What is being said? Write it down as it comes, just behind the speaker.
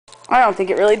I don't think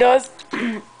it really does.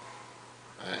 I'm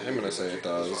gonna say it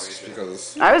does, just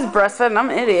because... I was breastfed and I'm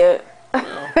an idiot.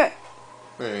 Well,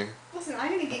 hey. Listen,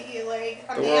 I'm gonna get you, like,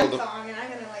 a man thong, and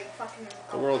I'm gonna, like, fucking...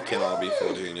 The world can't all be full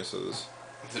of geniuses.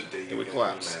 It would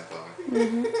collapse.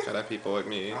 Gotta have people like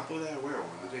me.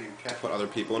 Put other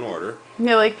people in order.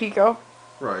 You like Pico?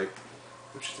 Right.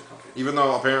 Even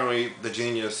though apparently the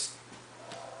genius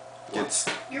gets...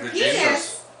 Your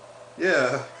penis!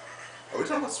 Yeah. Are we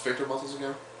talking about sphincter muscles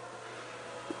again?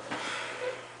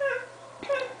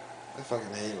 I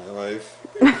fucking hate my life.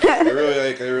 I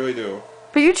really do.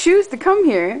 But you choose to come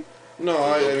here. No,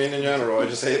 I mean in general, I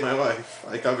just hate my life.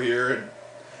 I come here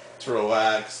to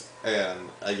relax, and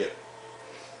I get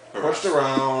pushed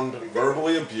around,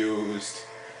 verbally abused.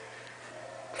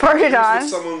 Farted on.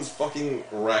 Someone's fucking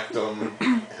rectum,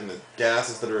 and the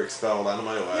gases that are expelled onto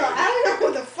my leg. Yo, I don't know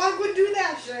who the fuck would do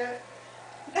that shit.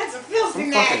 That's a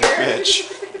filthy Some fucking nagger. bitch.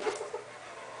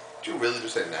 Did you really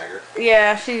just say nagger?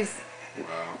 Yeah, she's...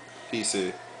 Wow.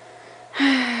 PC.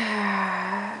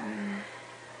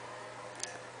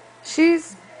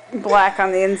 She's black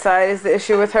on the inside is the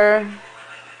issue with her.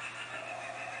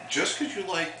 Just because you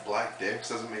like black dicks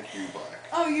doesn't make you black.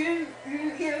 Oh, you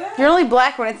didn't hear that? You're only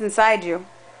black when it's inside you.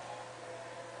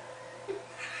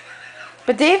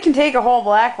 But Dave can take a whole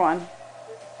black one.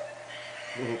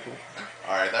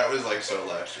 Alright, that was like so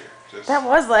last year. That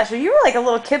was last year. You were like a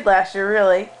little kid last year,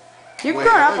 really. You've grown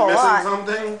up a lot.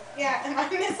 Something? Yeah, am I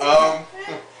missing something?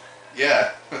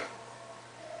 Yeah.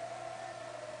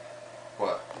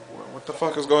 What? What the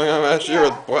fuck is going on last year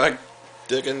with Black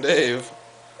Dick and Dave?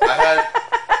 I had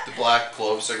the black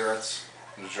clove cigarettes,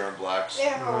 the German blacks.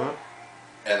 Yeah.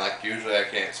 And like usually I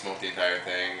can't smoke the entire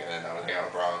thing, and then I would hang out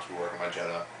with Bronx, we work on my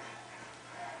Jetta,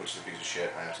 which is a piece of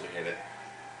shit. I absolutely hate it.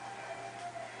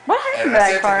 What happened And to I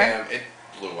that said car? to him, it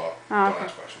blew up. Oh, Don't okay.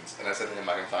 ask questions. And I said to him,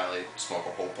 I can finally smoke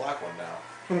a whole black one now.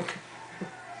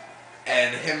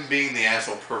 And him being the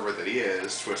asshole pervert that he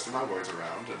is, twisted my words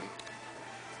around, and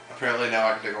apparently now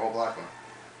I can take a whole black one.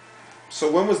 So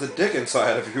when was the dick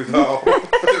inside of you, though?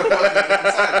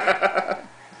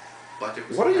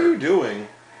 What are you doing?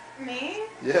 Me?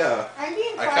 Yeah. I'm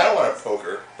being I quiet. kind of want to poke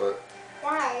her, but...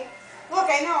 Why? Look,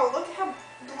 I know. Look how...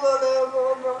 Blah, blah,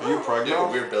 blah, blah. Are you pregnant? You have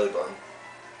a weird belly button.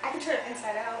 I can turn it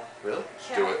inside out. Really?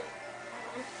 Yeah. Do it.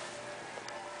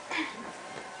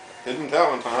 Hidden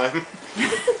talent time.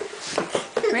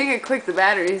 Make it quick, the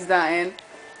battery's dying.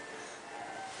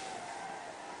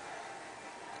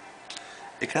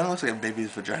 It kind of looks like a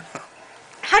baby's vagina.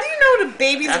 How do you know what a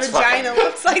baby's vagina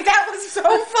looks like? That was so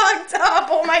fucked up.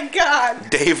 Oh my god.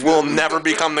 Dave will never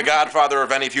become the godfather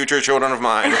of any future children of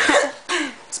mine.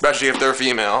 Especially if they're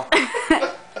female.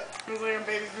 Looks like a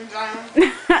baby's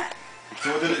vagina.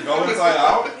 So did it go inside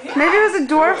out? Maybe it was a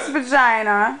dwarf's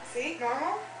vagina. See?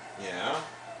 Normal? Yeah.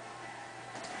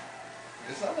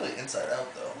 It's not really inside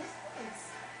out, though.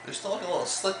 There's still like a little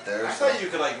slit there. I thought you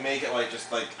could like make it like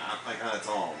just like on its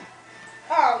own.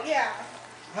 Oh, yeah.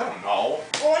 I don't know.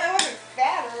 Well, when it wasn't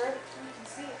fatter, you can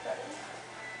see it better.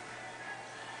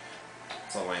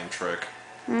 It's a lame trick.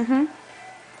 Mm-hmm.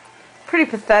 Pretty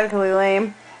pathetically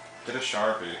lame. Get a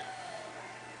Sharpie.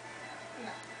 I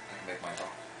can make mine talk.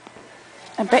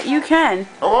 I bet you can.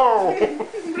 Hello! My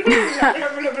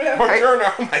turn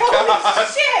now. Oh my god. Holy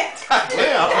shit!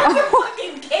 Damn. It's a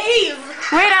fucking cave!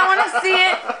 Wait, I want to see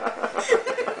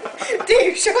it.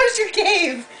 Dave, show us your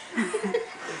cave.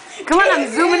 Come on, I'm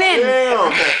zooming in.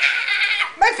 Damn.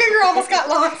 My finger almost got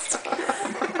lost.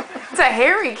 It's a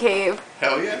hairy cave.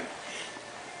 Hell yeah.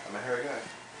 I'm a hairy guy.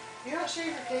 You don't shave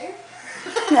your cave?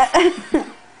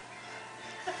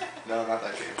 No, not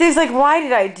that cave. Dave's like, why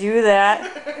did I do that?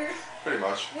 Pretty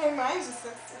much. Yeah, mine's just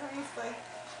almost like...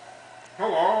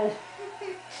 Hello.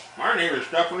 My name is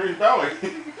Stephanie's Belly.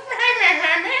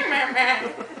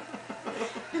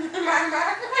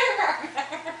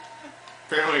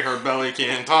 Apparently her belly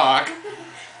can't talk.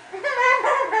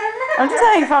 I'm just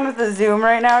having fun with the zoom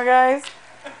right now, guys.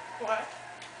 What?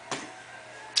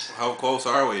 How close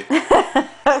are we? I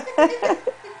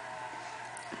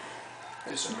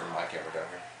just turned my camera down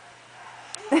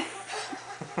here.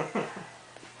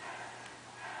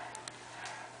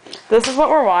 This is what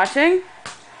we're watching?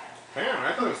 Man,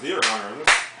 I thought it was Deer Hunter.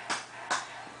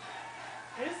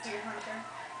 It is Deer Hunter.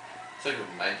 It's like a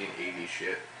 1980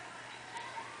 shit.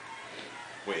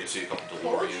 Wait, you see a couple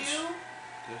Told DeLoreans. you.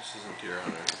 This isn't Deer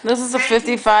Hunter. This is a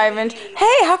 55-inch.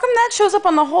 Hey, how come that shows up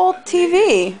on the whole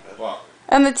TV? What?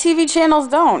 And the TV channels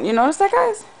don't. You notice that,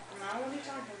 guys? No, what are you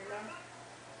talking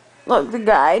about? Look, the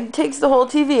guide takes the whole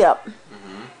TV up.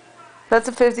 That's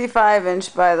a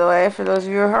 55-inch, by the way, for those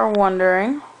of you who are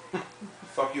wondering.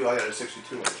 Fuck you, I got a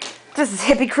 62 inch. This is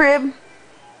hippie crib.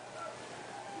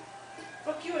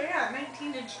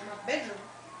 inch in my bedroom.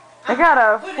 I got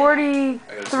a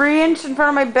 43 inch in front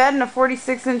of my bed and a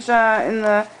 46 inch in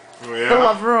the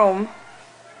love room.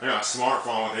 I got a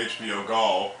smartphone with HBO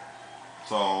Go,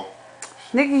 so.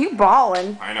 Nigga, you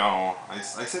ballin'. I know. I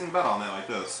sit in bed all night like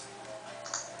this.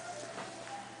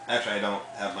 Actually, I don't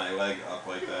have my leg up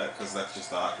like that because that's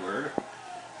just awkward.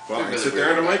 But I sit there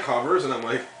under my covers and I'm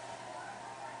like,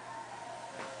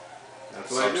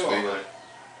 that's what I do all night.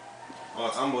 Well,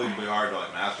 it's unbelievably hard to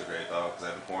like masturbate though because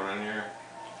I have the porn on here,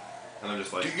 and I'm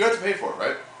just like. You have to pay for it,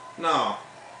 right? No.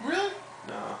 Really?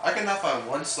 No. I cannot find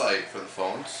one site for the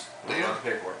phones that you don't have to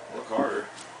pay for. Look harder.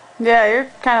 Yeah, you're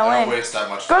kind of I lame. don't waste that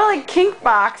much Go time. to like Kink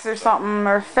Box or something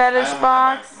or Fetish I don't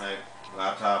Box. have my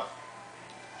laptop.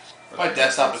 My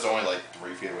desktop is only like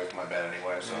 3 feet away from my bed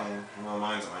anyway, so. Well,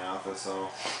 mine's in my office, so.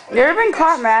 You ever been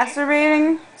caught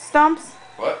masturbating, Stumps?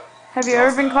 What? Have you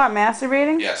ever been caught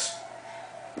masturbating? Yes.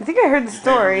 I think I heard the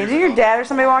story. Did your dad or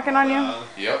somebody walk in on you?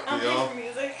 Yep. I'm paying for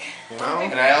music.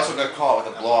 And I also got caught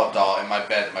with a blow-up doll in my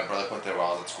bed that my brother put there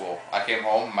while I was at school. I came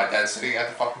home, my dad's sitting at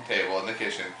the fucking table in the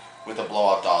kitchen with a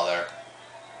blow-up doll there.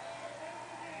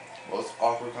 Most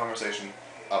awkward conversation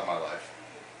of my life.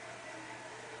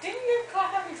 Didn't you get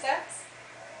caught having sex?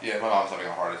 Yeah, my mom was having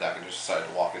a heart attack and just decided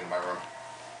to walk into my room.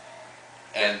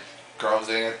 And girl I was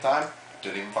dating at the time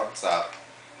didn't even fucking stop.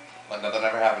 Like nothing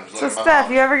ever happened. So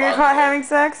Steph, you ever get caught having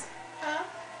sex? Huh?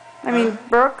 I mean,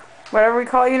 Brooke, whatever we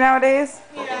call you nowadays.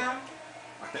 Yeah.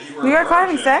 You got caught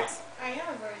having sex? I am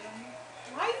a virgin.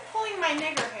 Why are you pulling my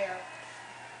nigger hair?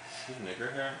 She's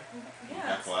nigger hair? Yes.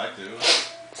 Half black, too.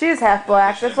 She is half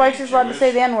black. That's why she's allowed to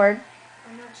say the N-word.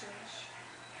 I'm not Jewish.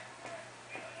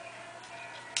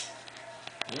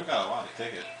 You don't got a lot to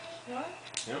kick it. What?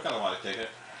 You don't got a lot to kick it.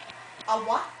 A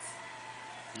what?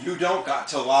 You don't got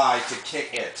to lie to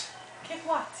kick it. Kick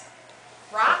what?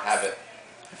 Rocks? Have it.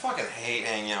 I fucking hate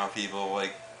hanging out with people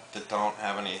like that don't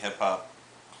have any hip hop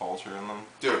culture in them.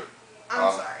 Dude.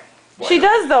 I'm sorry. She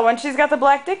does though when she's got the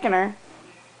black dick in her.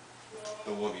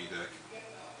 The woogie dick.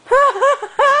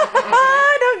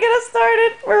 Don't get us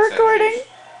started. We're recording.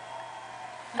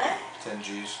 10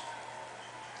 G's.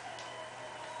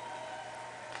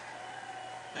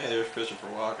 Hey, there's Christopher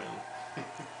walking.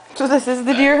 So this is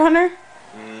the deer hunter?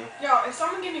 Yo, if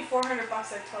someone gave me $400,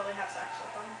 I'd totally have sex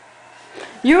with them.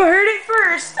 You heard it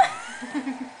first.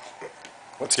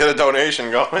 Let's get a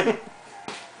donation going.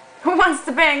 Who wants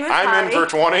to bang this I'm in for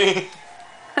 20.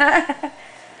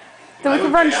 Then we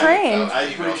could run train.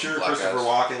 I'm pretty sure Christopher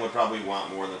Walken would probably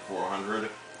want more than 400.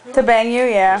 To bang you,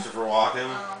 yeah. Christopher Walken.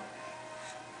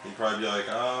 He'd probably be like,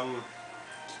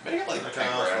 Maybe like 10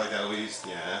 grand. like at least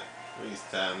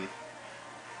 10.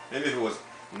 Maybe if it was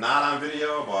not on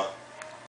video, but